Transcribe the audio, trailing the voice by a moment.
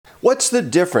What's the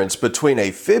difference between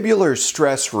a fibular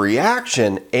stress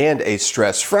reaction and a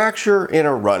stress fracture in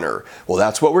a runner? Well,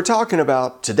 that's what we're talking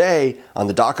about today on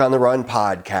the Doc on the Run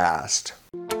podcast.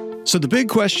 So the big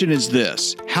question is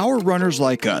this: how are runners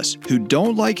like us, who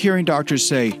don't like hearing doctors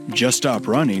say, just stop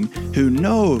running, who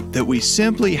know that we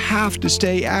simply have to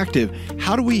stay active,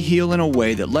 how do we heal in a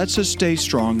way that lets us stay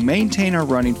strong, maintain our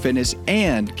running fitness,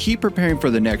 and keep preparing for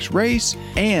the next race,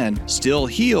 and still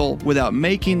heal without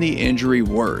making the injury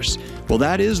worse? Well,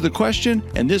 that is the question,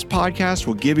 and this podcast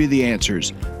will give you the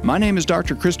answers. My name is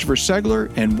Dr. Christopher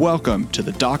Segler, and welcome to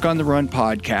the Doc on the Run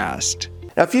podcast.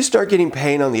 Now, if you start getting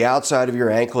pain on the outside of your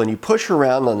ankle and you push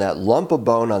around on that lump of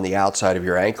bone on the outside of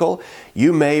your ankle,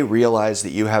 you may realize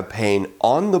that you have pain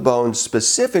on the bone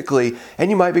specifically,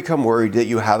 and you might become worried that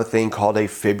you have a thing called a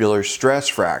fibular stress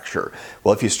fracture.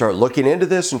 Well, if you start looking into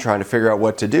this and trying to figure out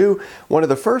what to do, one of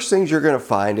the first things you're going to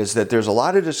find is that there's a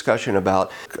lot of discussion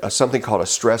about something called a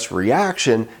stress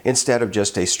reaction instead of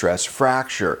just a stress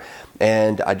fracture.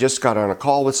 And I just got on a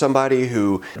call with somebody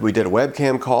who we did a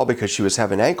webcam call because she was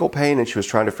having ankle pain and she was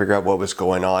trying to figure out what was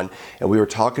going on. And we were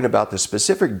talking about the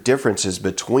specific differences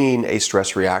between a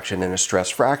stress reaction and a stress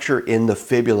fracture in the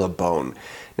fibula bone.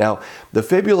 Now, the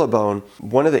fibula bone,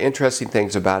 one of the interesting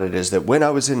things about it is that when I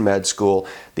was in med school,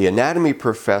 the anatomy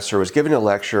professor was giving a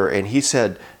lecture and he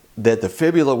said that the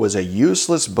fibula was a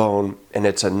useless bone and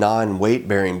it's a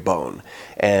non-weight-bearing bone.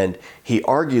 And he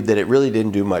argued that it really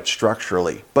didn't do much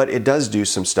structurally, but it does do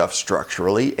some stuff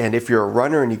structurally. And if you're a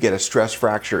runner and you get a stress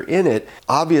fracture in it,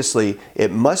 obviously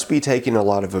it must be taking a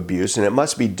lot of abuse and it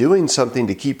must be doing something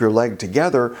to keep your leg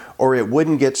together, or it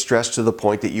wouldn't get stressed to the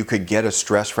point that you could get a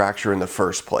stress fracture in the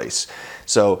first place.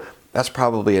 So that's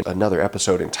probably another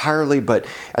episode entirely, but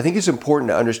I think it's important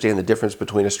to understand the difference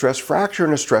between a stress fracture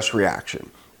and a stress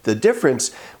reaction. The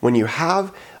difference when you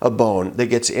have a bone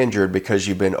that gets injured because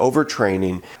you've been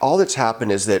overtraining, all that's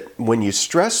happened is that when you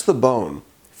stress the bone,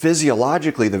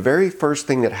 physiologically, the very first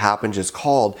thing that happens is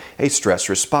called a stress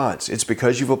response. It's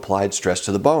because you've applied stress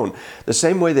to the bone. The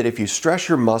same way that if you stress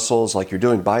your muscles, like you're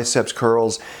doing biceps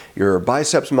curls, your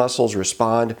biceps muscles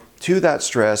respond to that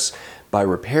stress by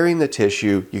repairing the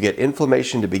tissue. You get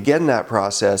inflammation to begin that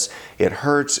process. It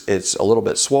hurts, it's a little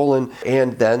bit swollen,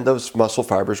 and then those muscle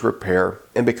fibers repair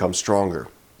and become stronger.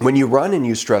 When you run and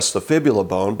you stress the fibula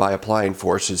bone by applying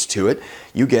forces to it,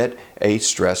 you get a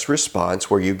stress response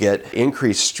where you get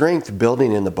increased strength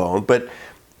building in the bone. But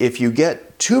if you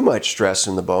get too much stress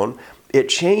in the bone, it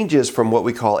changes from what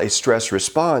we call a stress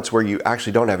response, where you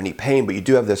actually don't have any pain, but you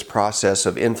do have this process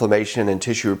of inflammation and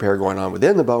tissue repair going on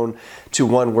within the bone, to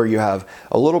one where you have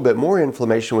a little bit more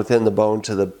inflammation within the bone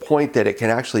to the point that it can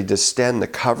actually distend the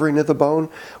covering of the bone,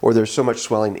 or there's so much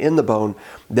swelling in the bone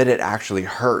that it actually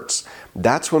hurts.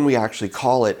 That's when we actually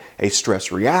call it a stress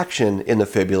reaction in the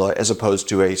fibula as opposed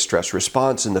to a stress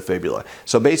response in the fibula.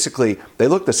 So basically, they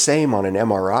look the same on an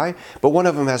MRI, but one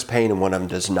of them has pain and one of them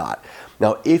does not.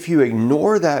 Now, if you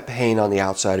ignore that pain on the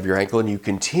outside of your ankle and you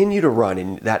continue to run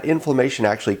and that inflammation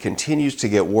actually continues to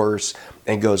get worse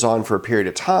and goes on for a period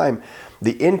of time,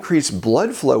 the increased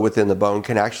blood flow within the bone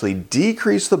can actually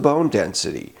decrease the bone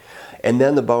density, and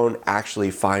then the bone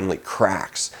actually finally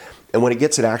cracks. And when it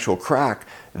gets an actual crack,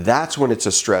 that's when it's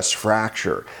a stress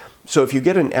fracture. So if you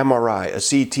get an MRI, a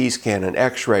CT scan, an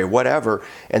X-ray, whatever,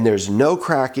 and there's no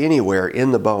crack anywhere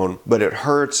in the bone, but it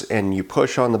hurts and you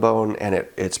push on the bone and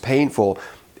it's painful,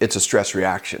 it's a stress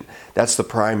reaction. That's the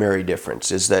primary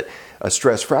difference, is that a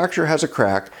stress fracture has a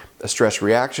crack, a stress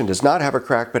reaction does not have a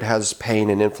crack but has pain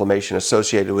and inflammation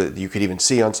associated with it. You could even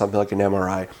see on something like an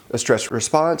MRI. A stress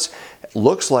response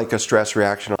looks like a stress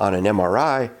reaction on an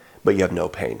MRI, but you have no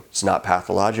pain. It's not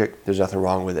pathologic. There's nothing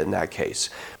wrong with it in that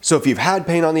case. So if you've had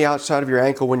pain on the outside of your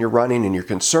ankle when you're running and you're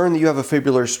concerned that you have a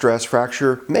fibular stress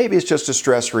fracture, maybe it's just a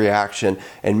stress reaction,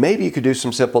 and maybe you could do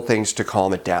some simple things to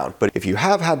calm it down. But if you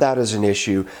have had that as an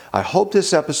issue, I hope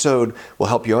this episode will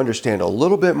help you understand a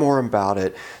little bit more about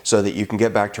it so that you can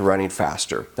get back to running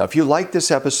faster. Now, if you like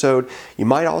this episode, you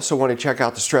might also want to check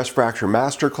out the Stress Fracture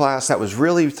Masterclass. That was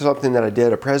really something that I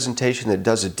did, a presentation that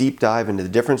does a deep dive into the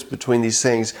difference between these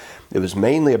things. It was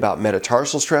mainly about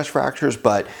metatarsal stress fractures,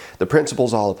 but the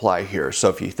principles all apply here. So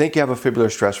if you think you have a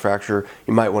fibular stress fracture,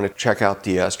 you might want to check out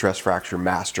the Stress Fracture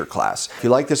Masterclass. If you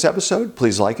like this episode,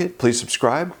 please like it, please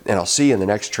subscribe, and I'll see you in the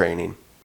next training.